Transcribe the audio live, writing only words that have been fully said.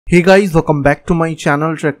Hey guys, welcome back to my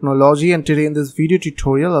channel Tricknology, and today in this video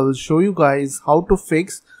tutorial I will show you guys how to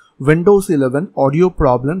fix Windows 11 audio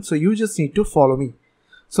problem. So you just need to follow me.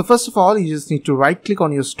 So first of all, you just need to right click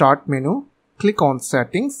on your start menu, click on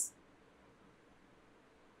settings.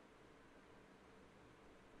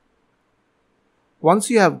 Once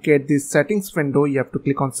you have get this settings window, you have to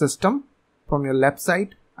click on system from your left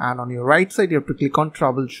side, and on your right side you have to click on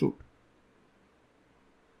troubleshoot.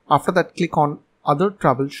 After that, click on other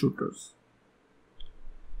troubleshooters.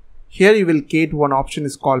 Here you will get one option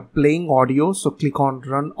is called playing audio, so click on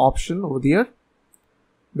run option over there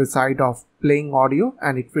beside of playing audio,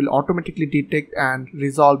 and it will automatically detect and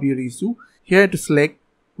resolve your issue. Here to select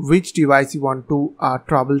which device you want to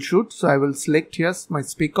troubleshoot. So I will select here my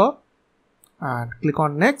speaker and click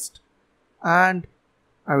on next, and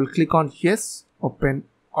I will click on yes, open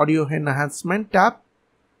audio enhancement tab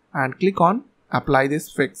and click on apply this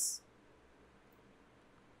fix.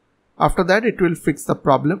 After that, it will fix the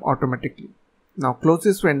problem automatically. Now close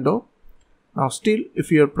this window. Now still,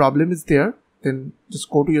 if your problem is there, then just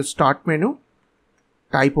go to your start menu,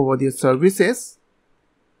 type over the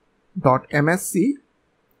services.msc.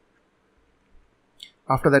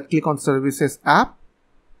 After that, click on services app.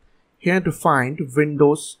 Here to find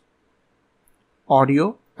Windows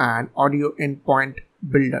audio and audio endpoint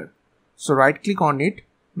builder. So right click on it.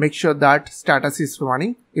 Make sure that status is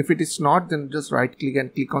running. If it is not, then just right click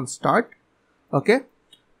and click on start. Okay.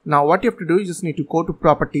 Now what you have to do, you just need to go to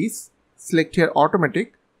properties, select here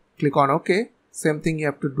automatic, click on OK. Same thing you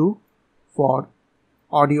have to do for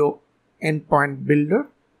audio endpoint builder.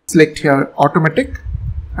 Select here automatic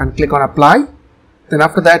and click on apply. Then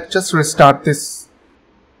after that, just restart this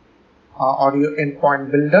audio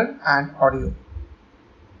endpoint builder and audio.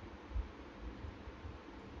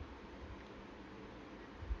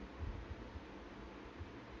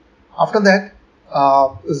 After that,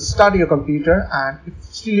 start your computer, and if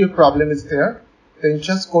still your problem is there, then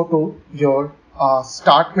just go to your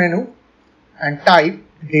start menu and type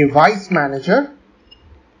device manager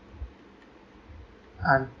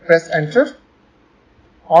and press enter,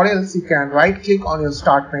 or else you can right click on your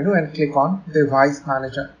start menu and click on device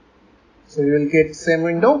manager. So you will get same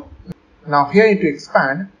window. Now here you need to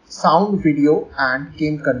expand sound, video and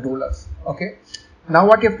game controllers. Okay. Now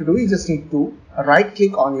what you have to do, you just need to right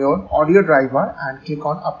click on your audio driver and click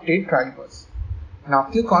on update drivers. Now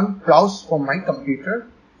click on browse from my computer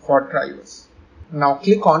for drivers. Now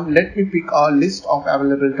click on let me pick a list of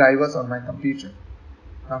available drivers on my computer.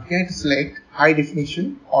 Now here to select high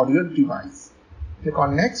definition audio device. Click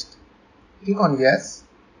on next, click on yes.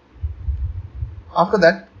 After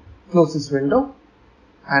that, close this window,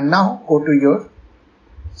 and now go to your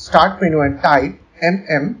start menu and type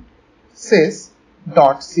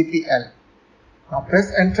sys.cpl. Now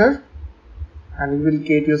press enter and you will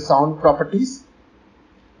get your sound properties.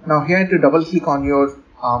 Now here to double click on your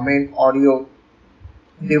main audio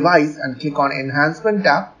device and click on enhancement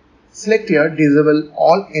tab. Select here disable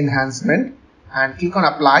all enhancement and click on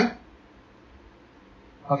apply.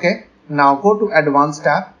 Okay. Now go to advanced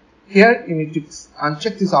tab. Here you need to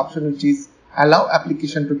uncheck this option, which is allow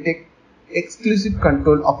application to take exclusive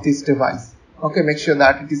control of this device. Okay, make sure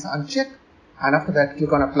that it is unchecked, and after that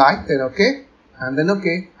click on apply, then OK, and then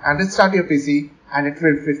OK, and restart your PC and it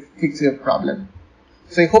will fix your problem.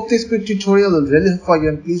 So I hope this quick tutorial will really help for you,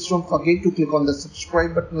 and please don't forget to click on the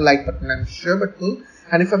subscribe button, like button and share button,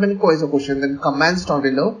 and if you have any queries or question, then comments down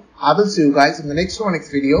below. I will see you guys in the next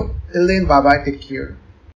video. Till then, bye bye, take care.